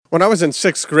When I was in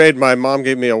sixth grade, my mom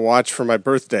gave me a watch for my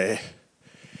birthday.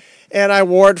 And I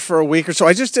wore it for a week or so.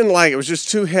 I just didn't like it. It was just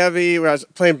too heavy. When I was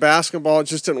playing basketball, it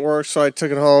just didn't work. So I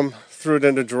took it home, threw it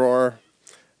in a drawer.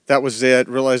 That was it.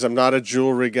 Realized I'm not a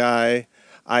jewelry guy.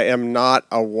 I am not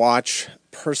a watch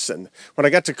person. When I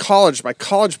got to college, my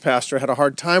college pastor had a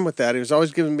hard time with that. He was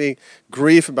always giving me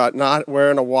grief about not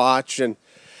wearing a watch. And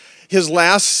his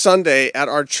last Sunday at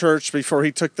our church, before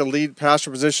he took the lead pastor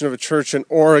position of a church in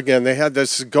Oregon, they had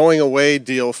this going away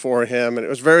deal for him, and it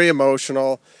was very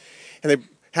emotional. And they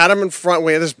had him in front.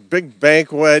 We had this big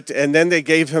banquet, and then they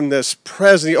gave him this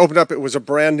present. He opened up. It was a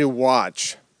brand new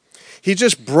watch. He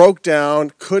just broke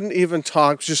down, couldn't even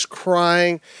talk, just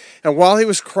crying. And while he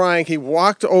was crying, he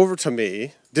walked over to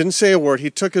me, didn't say a word. He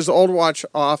took his old watch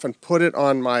off and put it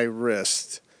on my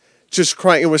wrist, just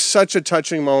crying. It was such a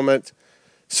touching moment.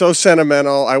 So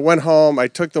sentimental. I went home, I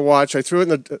took the watch, I threw it in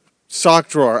the sock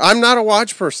drawer. I'm not a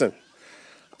watch person.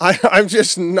 I'm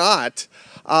just not.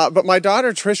 But my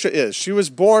daughter Tricia is. She was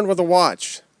born with a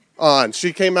watch on.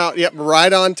 She came out,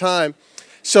 right on time.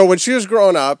 So when she was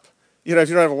growing up, if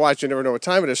you don't have a watch, you never know what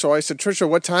time it is. So I said, Tricia,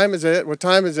 what time is it? What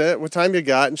time is it? What time you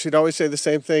got? And she'd always say the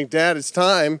same thing, Dad, it's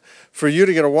time for you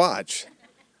to get a watch.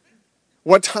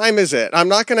 What time is it? I'm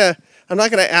not gonna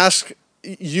ask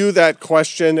you that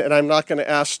question, and I'm not going to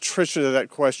ask Tricia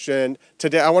that question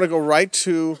today. I want to go right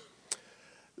to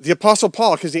the Apostle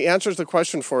Paul, because he answers the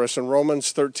question for us in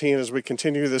Romans 13 as we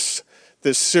continue this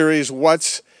series,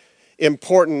 What's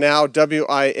Important Now,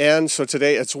 W-I-N. So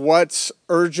today it's What's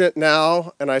Urgent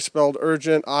Now, and I spelled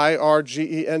urgent,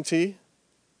 I-R-G-E-N-T.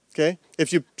 Okay?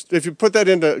 If you put that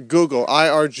into Google,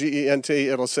 I-R-G-E-N-T,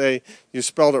 it'll say you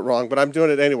spelled it wrong, but I'm doing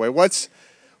it anyway.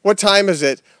 What time is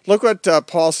it? Look what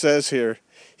Paul says here.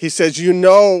 He says, you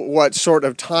know what sort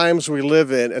of times we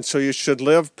live in, and so you should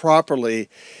live properly.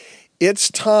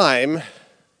 It's time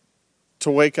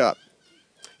to wake up.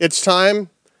 It's time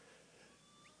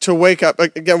to wake up.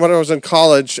 Again, when I was in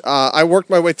college, I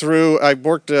worked my way through. I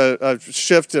worked a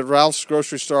shift at Ralph's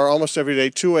grocery store almost every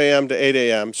day, 2 a.m. to 8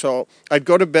 a.m. So I'd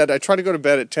go to bed. I try to go to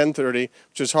bed at 10:30,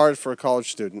 which is hard for a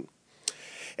college student.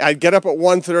 I'd get up at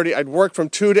 1:30, I'd work from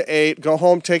 2 to 8, go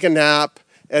home, take a nap,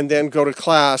 and then go to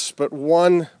class. But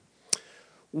one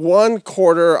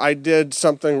quarter, I did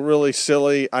something really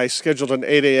silly. I scheduled an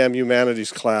 8 a.m.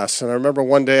 humanities class. And I remember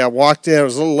one day I walked in, I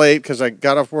was a little late because I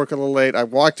got off work a little late. I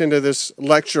walked into this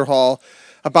lecture hall,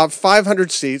 about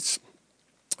 500 seats,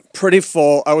 pretty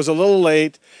full. I was a little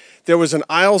late. There was an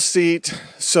aisle seat,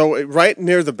 so right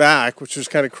near the back, which was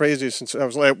kind of crazy since I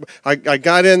was late. I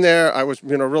got in there. I was,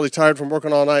 really tired from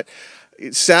working all night.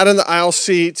 Sat in the aisle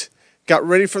seat, got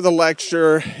ready for the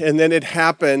lecture, and then it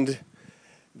happened.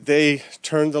 They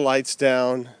turned the lights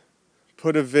down,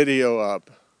 put a video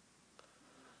up.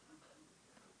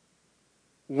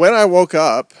 When I woke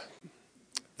up,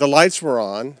 the lights were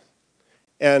on,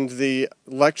 and the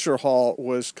lecture hall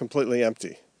was completely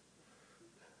empty.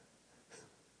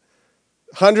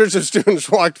 Hundreds of students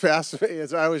walked past me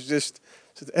as I was just,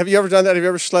 have you ever done that? Have you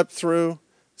ever slept through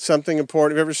something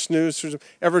important? Have you ever snoozed through,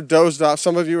 ever dozed off?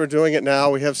 Some of you are doing it now.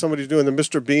 We have somebody doing the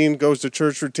Mr. Bean goes to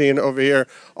church routine over here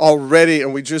already,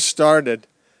 and we just started.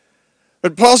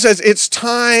 But Paul says it's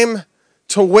time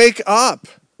to wake up.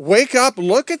 Wake up.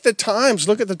 Look at the times.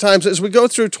 Look at the times. As we go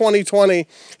through 2020,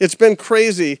 it's been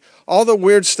crazy, all the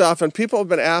weird stuff, and people have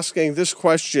been asking this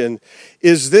question,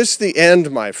 is this the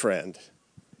end, my friend?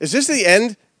 Is this the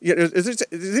end? Is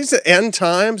this the end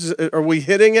times? Are we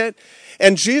hitting it?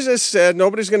 And Jesus said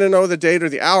nobody's going to know the date or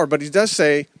the hour, but he does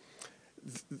say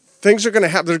things are going to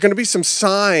happen. There's going to be some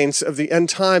signs of the end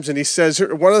times. And he says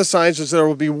one of the signs is there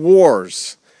will be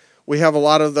wars. We have a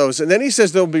lot of those. And then he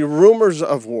says there will be rumors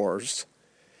of wars.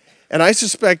 And I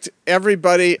suspect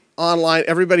everybody online,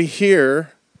 everybody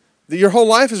here, that your whole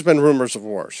life has been rumors of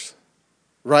wars.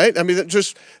 Right? I mean,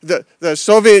 just the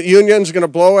Soviet Union's going to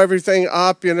blow everything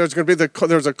up. There's going to be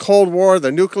there's a Cold War,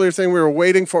 the nuclear thing. We were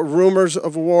waiting for rumors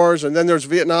of wars. And then there's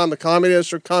Vietnam. The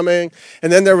communists are coming.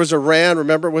 And then there was Iran.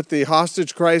 Remember with the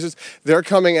hostage crisis? They're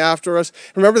coming after us.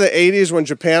 Remember the 80s when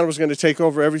Japan was going to take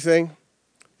over everything?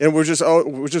 And we're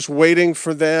just waiting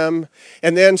for them.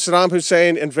 And then Saddam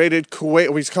Hussein invaded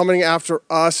Kuwait. He's coming after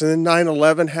us. And then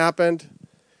 9/11 happened.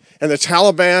 And the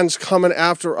Taliban's coming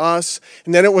after us.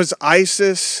 And then it was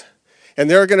ISIS. And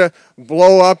they're going to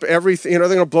blow up everything. They're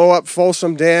going to blow up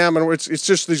Folsom Dam. And it's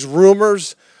just these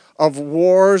rumors of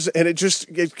wars. And it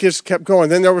just kept going.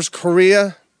 Then there was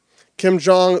Korea. Kim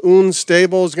Jong-un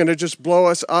stable is going to just blow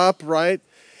us up, right?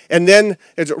 And then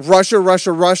it's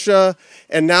Russia.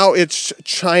 And now it's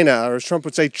China. Or as Trump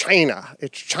would say, China.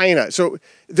 It's China. So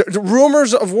the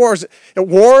rumors of wars.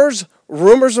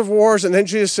 Rumors of wars. And then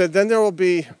Jesus said, then there will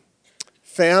be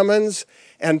famines,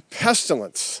 and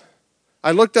pestilence.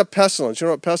 I looked up pestilence. You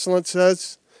know what pestilence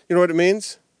says? You know what it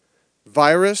means?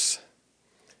 Virus,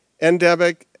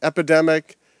 endemic,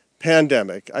 epidemic,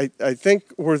 pandemic. I think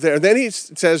we're there. Then he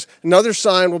says another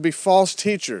sign will be false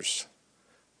teachers.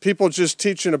 People just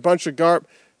teaching a bunch of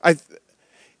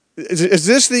Is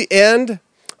this the end?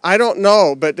 I don't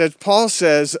know. But as Paul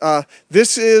says,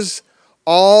 this is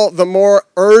all the more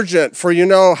urgent, for you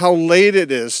know how late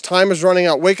it is. Time is running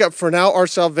out. Wake up, for now our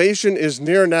salvation is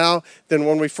nearer now than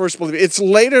when we first believed. It's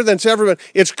later than it's ever been.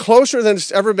 It's closer than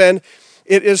it's ever been.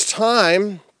 It is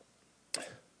time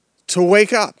to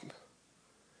wake up.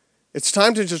 It's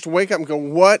time to just wake up and go,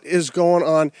 what is going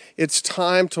on? It's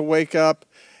time to wake up.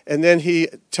 And then he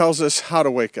tells us how to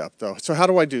wake up, though. So how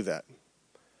do I do that?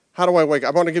 How do I wake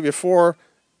up? I want to give you 4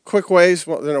 quick ways.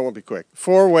 Well, then it won't be quick.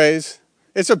 4 ways.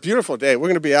 It's a beautiful day. We're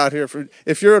going to be out here.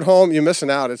 If you're at home, you're missing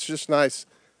out. It's just nice.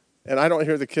 And I don't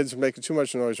hear the kids making too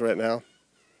much noise right now.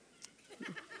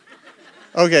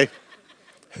 Okay.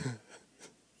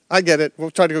 I get it.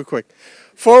 We'll try to go quick.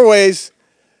 4 ways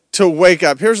to wake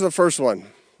up. Here's the first one.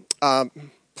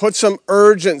 Put some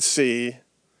urgency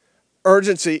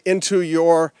into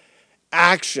your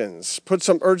actions. Put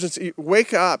some urgency.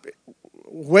 Wake up.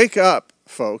 Wake up,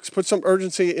 folks. Put some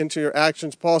urgency into your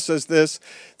actions. Paul says this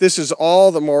is all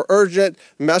the more urgent.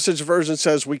 Message version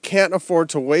says we can't afford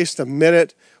to waste a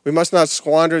minute. We must not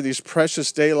squander these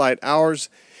precious daylight hours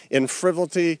in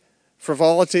frivolity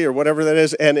or whatever that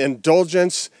is, and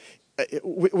indulgence.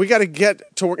 We got to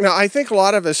get to work. Now, I think a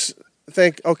lot of us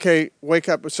think, okay, wake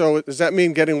up. So does that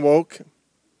mean getting woke?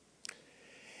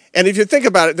 And if you think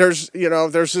about it, there's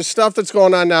this stuff that's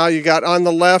going on now. You got on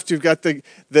the left, you've got the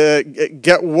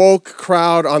get woke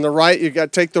crowd. On the right, you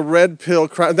got take the red pill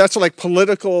crowd. That's like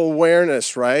political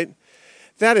awareness, right?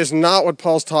 That is not what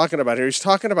Paul's talking about here. He's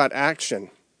talking about action.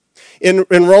 In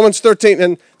Romans 13,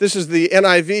 and this is the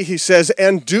NIV, he says,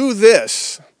 and do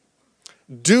this,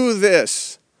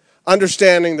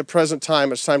 understanding the present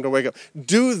time, it's time to wake up.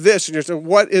 Do this. And you're saying,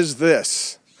 what is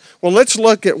this? Well, let's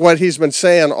look at what he's been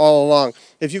saying all along.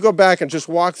 If you go back and just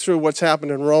walk through what's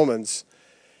happened in Romans,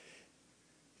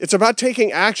 it's about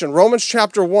taking action. Romans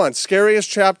chapter 1, scariest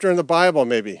chapter in the Bible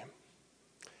maybe.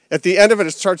 At the end of it,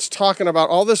 it starts talking about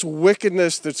all this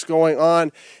wickedness that's going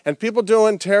on and people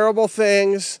doing terrible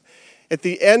things. At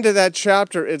the end of that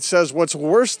chapter, it says what's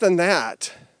worse than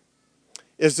that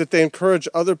is that they encourage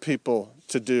other people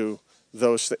to do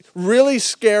those things. Really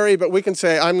scary, but we can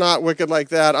say, I'm not wicked like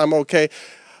that, I'm okay.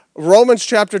 Romans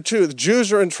chapter 2, the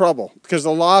Jews are in trouble because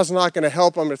the law is not going to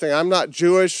help them. They're thinking, I'm not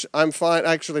Jewish, I'm fine.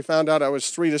 I actually found out I was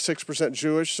 3 to 6%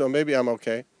 Jewish, so maybe I'm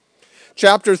okay.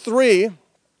 Chapter 3,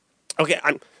 okay,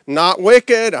 I'm not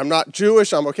wicked, I'm not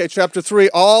Jewish, I'm okay. Chapter 3,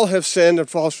 all have sinned and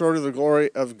fall short of the glory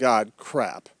of God.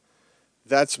 Crap.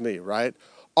 That's me, right?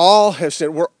 All have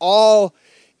sinned. We're all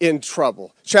in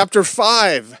trouble. Chapter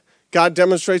 5, God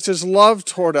demonstrates his love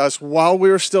toward us while we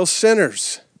were still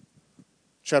sinners.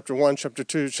 Chapter 1, chapter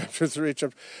 2, chapter 3,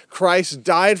 Christ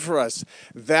died for us.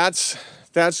 That's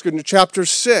good. Chapter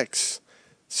 6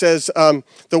 says,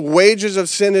 the wages of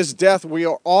sin is death. We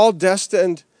are all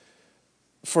destined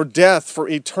for death, for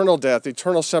eternal death,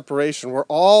 eternal separation. We're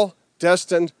all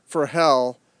destined for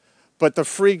hell, but the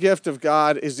free gift of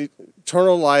God is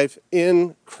eternal life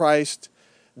in Christ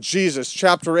Jesus.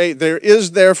 Chapter 8, there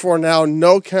is therefore now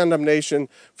no condemnation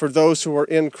for those who are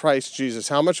in Christ Jesus.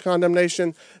 How much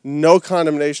condemnation? No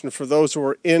condemnation for those who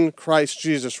are in Christ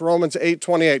Jesus. Romans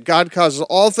 8:28, God causes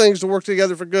all things to work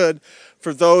together for good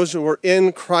for those who are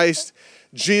in Christ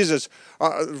Jesus.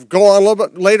 Go on a little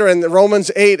bit later in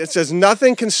Romans 8, it says,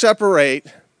 nothing can separate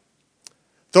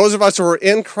those of us who are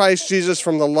in Christ Jesus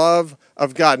from the love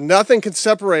of God. Nothing can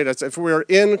separate us if we are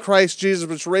in Christ Jesus,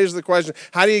 which raises the question,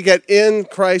 how do you get in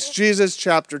Christ Jesus?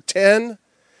 Chapter 10,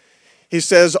 he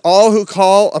says, all who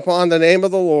call upon the name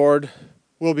of the Lord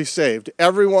will be saved.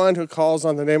 Everyone who calls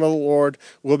on the name of the Lord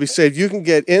will be saved. You can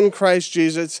get in Christ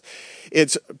Jesus.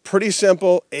 It's pretty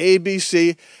simple, A, B,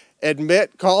 C.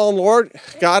 Admit, call on Lord,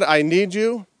 God, I need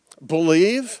you.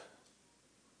 Believe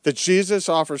that Jesus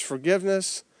offers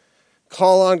forgiveness.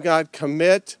 Call on God,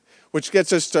 commit, which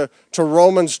gets us to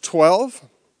Romans 12,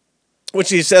 which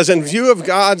he says, in view of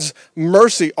God's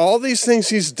mercy, all these things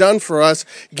he's done for us,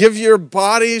 give your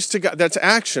bodies to God. That's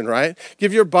action, right?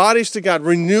 Give your bodies to God.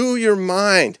 Renew your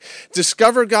mind.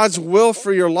 Discover God's will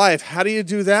for your life. How do you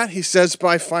do that? He says,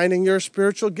 by finding your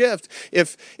spiritual gift.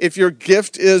 If your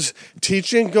gift is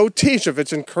teaching, go teach. If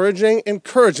it's encouraging,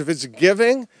 encourage. If it's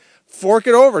giving, Fork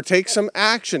it over. Take some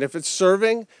action. If it's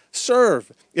serving,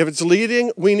 serve. If it's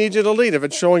leading, we need you to lead. If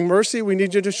it's showing mercy, we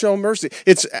need you to show mercy.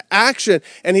 It's action.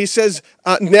 And he says,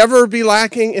 never be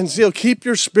lacking in zeal. Keep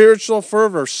your spiritual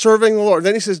fervor, serving the Lord.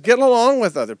 Then he says, get along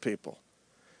with other people.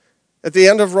 At the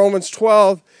end of Romans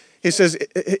 12, he says,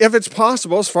 if it's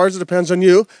possible, as far as it depends on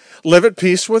you, live at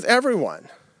peace with everyone.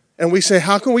 And we say,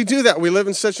 how can we do that? We live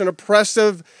in such an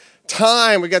oppressive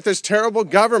time. We got this terrible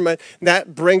government. And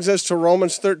that brings us to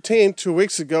Romans 13. 2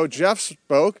 weeks ago, Jeff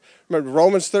spoke. Remember,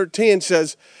 Romans 13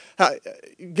 says,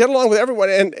 get along with everyone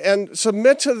and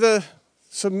submit to the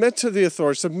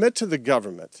authority, submit to the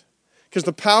government. Because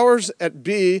the powers at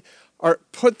be are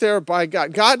put there by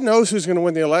God. God knows who's going to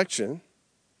win the election.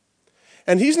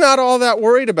 And he's not all that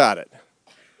worried about it.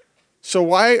 So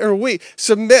why are we?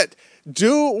 Submit.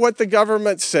 Do what the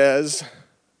government says.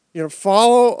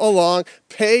 Follow along.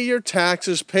 Pay your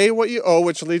taxes. Pay what you owe,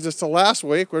 which leads us to last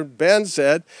week where Ben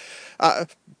said,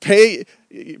 pay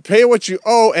what you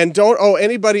owe and don't owe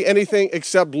anybody anything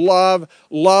except love.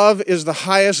 Love is the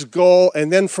highest goal.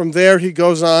 And then from there he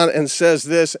goes on and says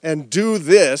this, and do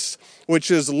this,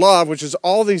 which is love, which is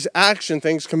all these action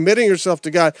things, committing yourself to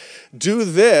God. Do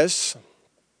this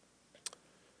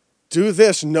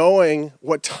knowing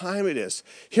what time it is.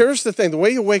 Here's the thing. The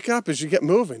way you wake up is you get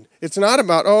moving. It's not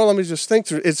about, let me just think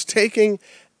through it. It's taking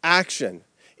action.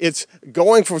 It's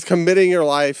going for committing your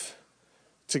life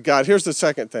to God. Here's the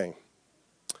second thing.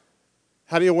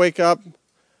 How do you wake up?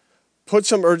 Put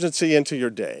some urgency into your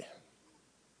day.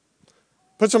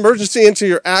 Put some urgency into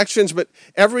your actions, but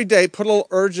every day put a little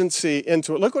urgency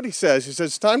into it. Look what he says. He says,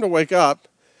 it's time to wake up.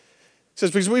 He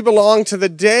says, because we belong to the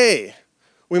day.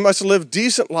 We must live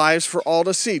decent lives for all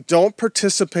to see. Don't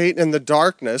participate in the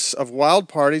darkness of wild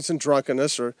parties and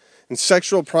drunkenness or in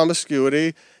sexual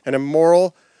promiscuity and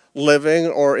immoral living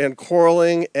or in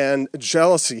quarreling and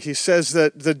jealousy. He says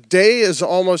that the day is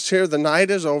almost here. The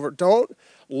night is over. Don't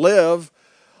live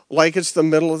like it's the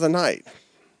middle of the night.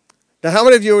 Now, how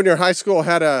many of you in your high school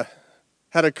had a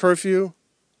curfew?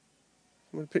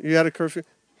 You had a curfew?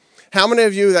 How many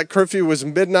of you that curfew was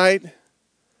midnight?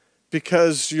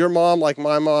 Because your mom, like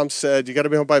my mom, said, you got to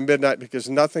be home by midnight because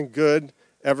nothing good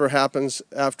ever happens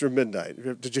after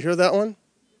midnight. Did you hear that one?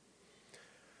 I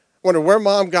wonder where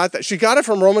mom got that. She got it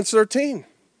from Romans 13.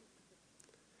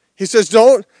 He says,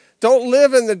 don't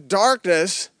live in the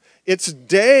darkness. It's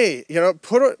day.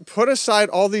 Put aside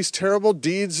all these terrible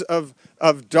deeds of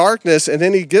darkness. And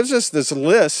then he gives us this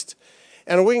list.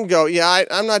 And we can go,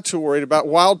 I'm not too worried about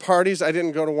wild parties. I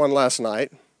didn't go to one last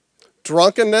night.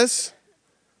 Drunkenness.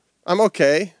 I'm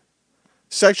okay.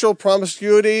 Sexual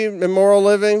promiscuity, immoral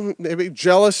living, maybe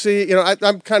jealousy.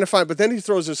 I'm kind of fine. But then he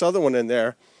throws this other one in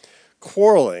there,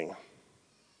 quarreling,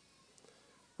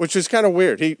 which is kind of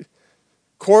weird.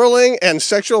 Quarreling and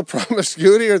sexual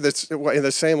promiscuity are in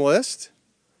the same list?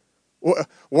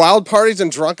 Wild parties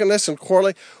and drunkenness and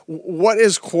quarreling. What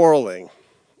is quarreling?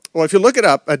 Well, if you look it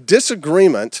up, a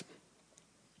disagreement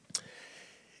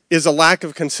is a lack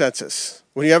of consensus.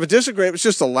 When you have a disagreement, it's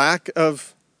just a lack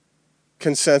of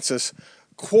consensus.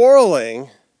 Quarreling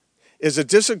is a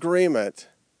disagreement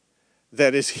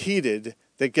that is heated,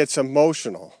 that gets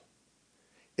emotional.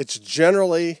 It's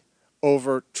generally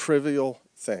over trivial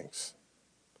things.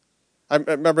 I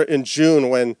remember in June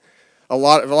when a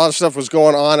lot of stuff was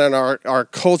going on in our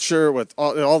culture with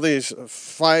all these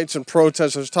fights and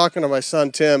protests. I was talking to my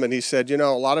son Tim, and he said, a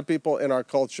lot of people in our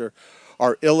culture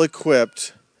are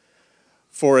ill-equipped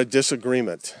for a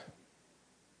disagreement.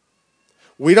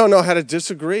 We don't know how to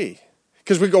disagree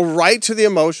because we go right to the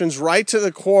emotions, right to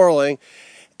the quarreling.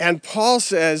 And Paul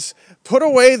says, put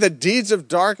away the deeds of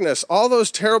darkness, all those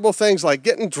terrible things like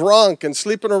getting drunk and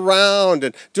sleeping around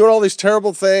and doing all these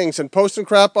terrible things and posting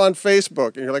crap on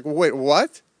Facebook. And you're like, well, wait,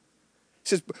 what? He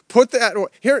says, put that away.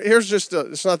 Here's just,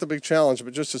 it's not the big challenge,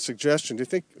 but just a suggestion. Do you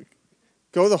think,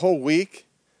 go the whole week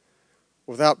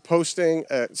without posting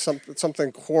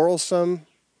something quarrelsome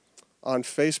on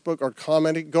Facebook or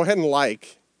commenting? Go ahead and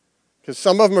like, because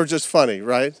some of them are just funny,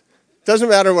 right? Doesn't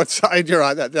matter what side you're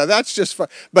on. That's just fun.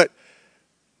 But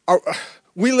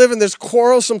we live in this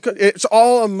quarrelsome, it's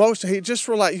all emotion. Hey, just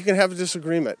relax. You can have a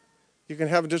disagreement.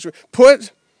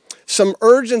 Put some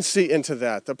urgency into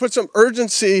that. Put some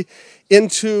urgency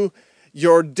into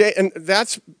your day. And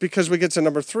that's because we get to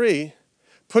number 3.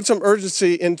 Put some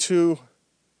urgency into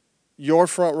your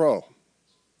front row.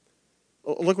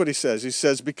 Look what he says. He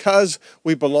says, because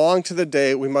we belong to the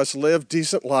day, we must live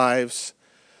decent lives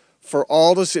for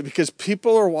all to see, because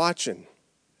people are watching.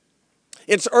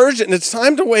 It's urgent. It's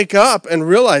time to wake up and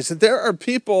realize that there are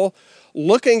people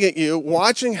looking at you,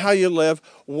 watching how you live,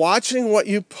 watching what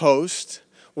you post,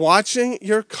 watching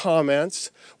your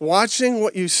comments, watching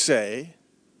what you say.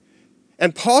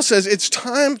 And Paul says it's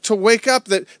time to wake up,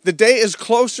 that the day is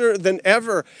closer than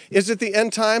ever. Is it the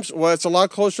end times? Well, it's a lot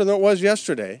closer than it was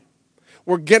yesterday.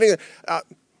 We're getting,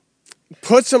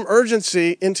 put some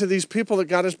urgency into these people that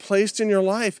God has placed in your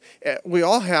life. We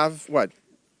all have,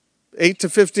 8 to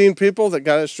 15 people that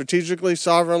God has strategically,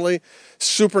 sovereignly,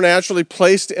 supernaturally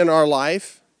placed in our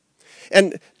life.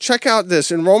 And check out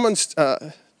this. In Romans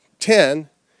 10,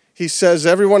 he says,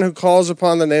 everyone who calls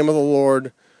upon the name of the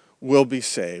Lord will be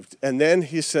saved. And then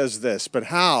he says this, but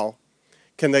how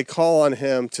can they call on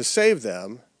him to save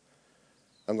them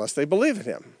unless they believe in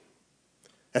him?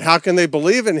 And how can they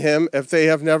believe in him if they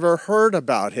have never heard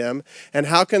about him? And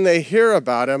how can they hear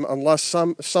about him unless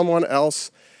someone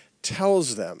else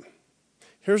tells them?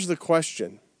 Here's the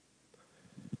question.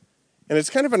 And it's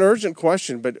kind of an urgent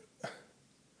question, but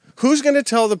who's going to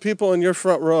tell the people in your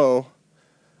front row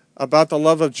about the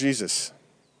love of Jesus?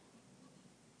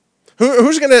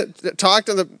 Who's going to talk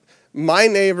to my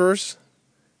neighbors?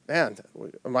 Man,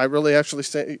 am I really actually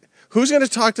saying? Who's going to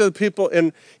talk to the people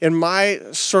in my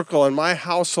circle, in my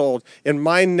household, in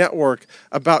my network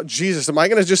about Jesus? Am I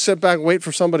going to just sit back and wait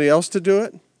for somebody else to do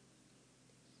it?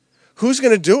 Who's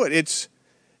going to do it? It's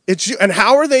you. And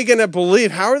how are they going to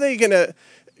believe? How are they going to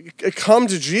come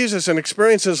to Jesus and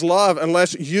experience his love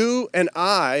unless you and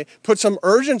I put some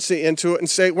urgency into it and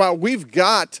say, wow, we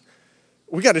got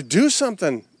to do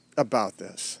something about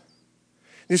this.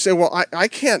 You say, well, I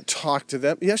can't talk to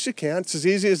them. Yes, you can. It's as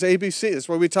easy as ABC. That's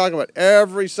what we talk about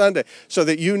every Sunday, so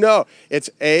that you know it's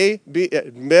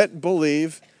admit,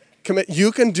 believe, commit.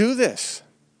 You can do this.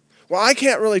 Well, I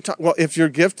can't really talk. Well, if your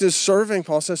gift is serving,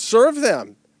 Paul says, serve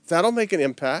them. That'll make an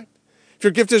impact. If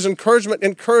your gift is encouragement,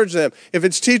 encourage them. If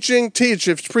it's teaching, teach.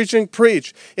 If it's preaching,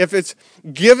 preach. If it's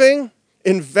giving,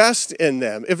 invest in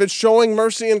them. If it's showing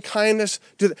mercy and kindness,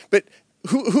 do that. But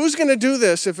who's going to do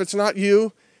this if it's not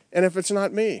you and if it's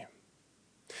not me?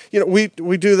 You know, we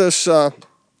do this,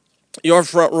 your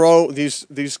front row,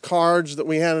 these cards that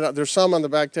we handed out. There's some on the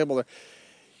back table there.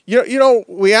 You know,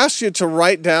 we asked you to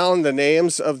write down the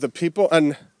names of the people.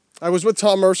 And I was with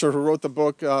Tom Mercer, who wrote the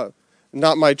book,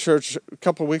 Not My Church, a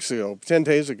couple of weeks ago, 10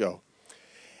 days ago.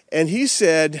 And he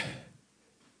said,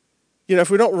 you know, if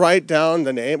we don't write down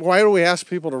the name, why do we ask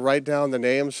people to write down the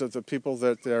names of the people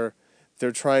that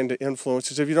they're trying to influence?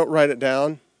 He said, if you don't write it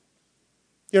down,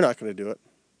 you're not going to do it.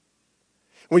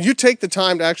 When you take the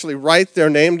time to actually write their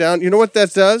name down, you know what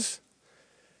that does?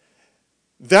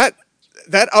 That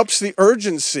ups the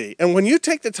urgency. And when you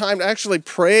take the time to actually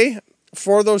pray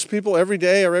for those people every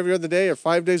day or every other day or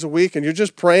 5 days a week, and you're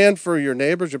just praying for your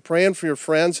neighbors, you're praying for your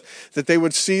friends, that they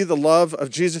would see the love of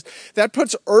Jesus, that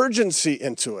puts urgency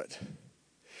into it.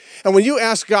 And when you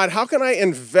ask God, how can I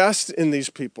invest in these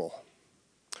people?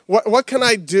 What can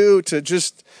I do to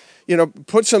just, you know,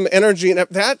 put some energy in it?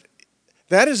 That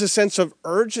is a sense of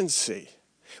urgency.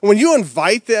 When you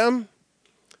invite them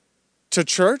to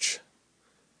church,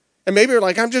 and maybe you're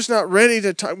like, I'm just not ready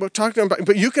to talk to them,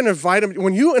 but you can invite them.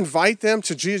 When you invite them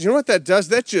to Jesus, you know what that does?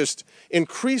 That just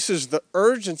increases the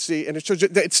urgency, and it shows you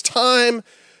that it's time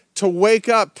to wake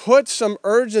up. Put some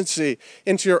urgency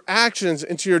into your actions,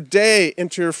 into your day,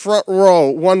 into your front row.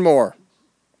 One more.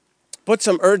 Put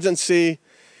some urgency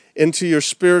into your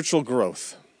spiritual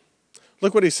growth.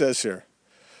 Look what he says here.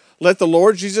 Let the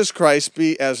Lord Jesus Christ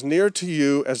be as near to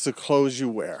you as the clothes you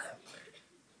wear.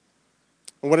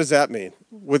 And what does that mean?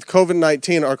 With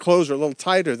COVID-19, our clothes are a little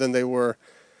tighter than they were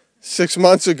 6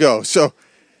 months ago. So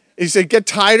he said, get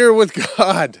tighter with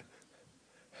God.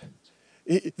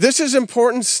 This is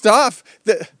important stuff.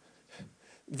 The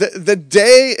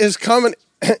day is coming.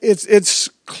 It's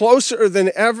closer than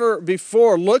ever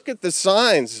before. Look at the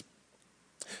signs.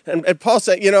 And Paul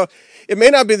said, you know, it may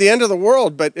not be the end of the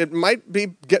world, but it might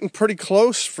be getting pretty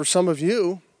close for some of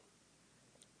you.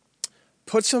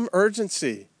 Put some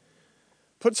urgency.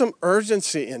 Put some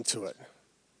urgency into it.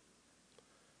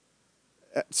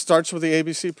 It starts with the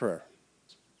ABC prayer.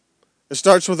 It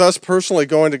starts with us personally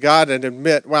going to God and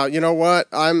admit, wow, you know what?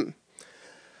 I'm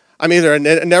either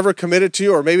never committed to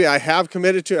you, or maybe I have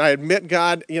committed to you. I admit,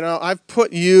 God, you know, I've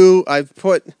put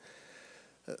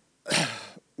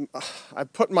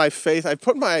my faith, I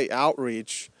put my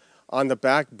outreach on the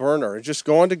back burner, and just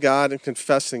going to God and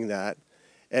confessing that.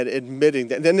 and admitting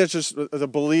that. And then there's just the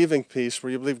believing piece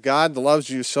where you believe God loves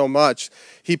you so much.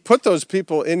 He put those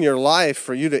people in your life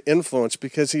for you to influence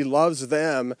because he loves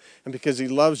them and because he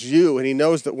loves you. And he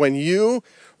knows that when you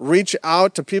reach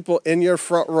out to people in your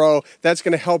front row, that's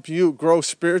going to help you grow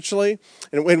spiritually.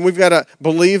 And when we've got to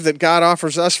believe that God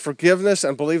offers us forgiveness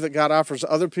and believe that God offers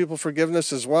other people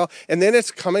forgiveness as well. And then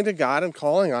it's coming to God and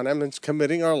calling on him and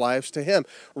committing our lives to him.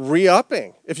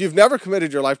 Re-upping. If you've never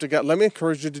committed your life to God, let me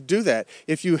encourage you to do that.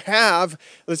 If you have,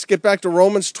 let's get back to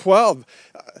Romans 12.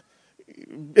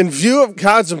 In view of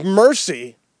God's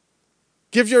mercy,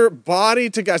 give your body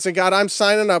to God. Say, God, I'm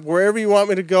signing up. Wherever you want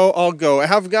me to go, I'll go.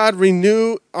 Have God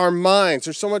renew our minds.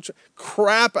 There's so much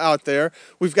crap out there.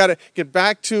 We've got to get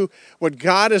back to what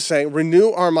God is saying,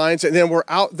 renew our minds, and then we're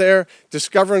out there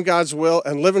discovering God's will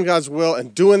and living God's will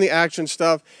and doing the action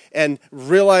stuff and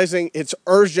realizing it's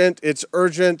urgent, it's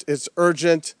urgent, it's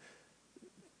urgent.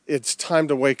 It's time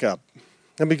to wake up.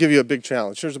 Let me give you a big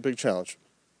challenge. Here's a big challenge.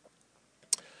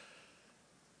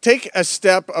 Take a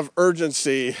step of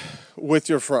urgency with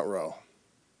your front row.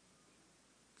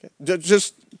 Okay.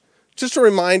 Just to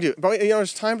remind you,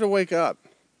 it's time to wake up.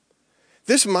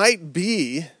 This might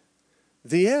be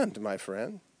the end, my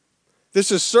friend.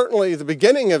 This is certainly the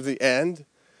beginning of the end,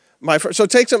 my friend. So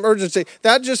take some urgency.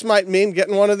 That just might mean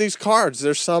getting one of these cards.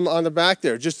 There's some on the back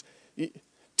there. Just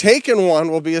taking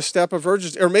one will be a step of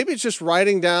urgency. Or maybe it's just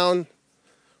writing down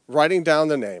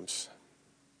the names.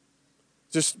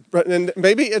 And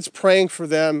maybe it's praying for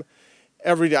them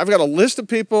every day. I've got a list of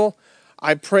people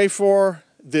I pray for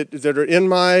that are in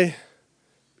my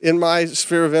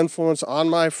sphere of influence, on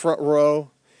my front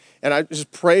row, and I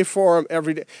just pray for them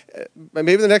every day.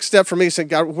 Maybe the next step for me is saying,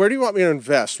 God, where do you want me to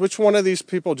invest? Which one of these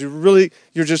people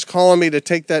you're just calling me to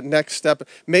take that next step?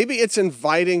 Maybe it's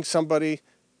inviting somebody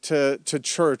to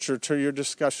church or to your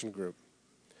discussion group.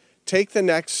 Take the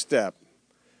next step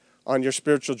on your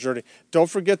spiritual journey. Don't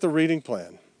forget the reading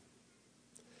plan.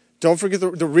 Don't forget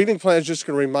the reading plan is just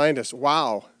going to remind us,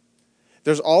 wow,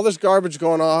 there's all this garbage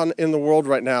going on in the world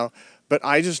right now, but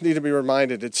I just need to be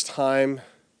reminded it's time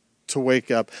to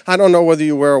wake up. I don't know whether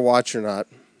you wear a watch or not.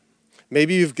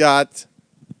 Maybe you've got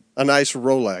a nice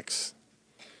Rolex.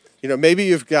 Maybe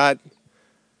you've got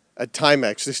a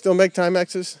Timex. They still make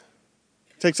Timexes?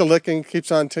 Takes a licking,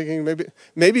 keeps on ticking.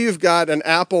 Maybe you've got an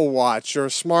Apple Watch or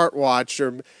a smart watch,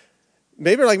 or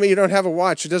maybe like me, you don't have a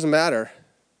watch. It doesn't matter.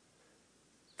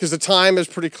 Because the time is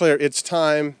pretty clear. It's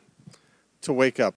time to wake up.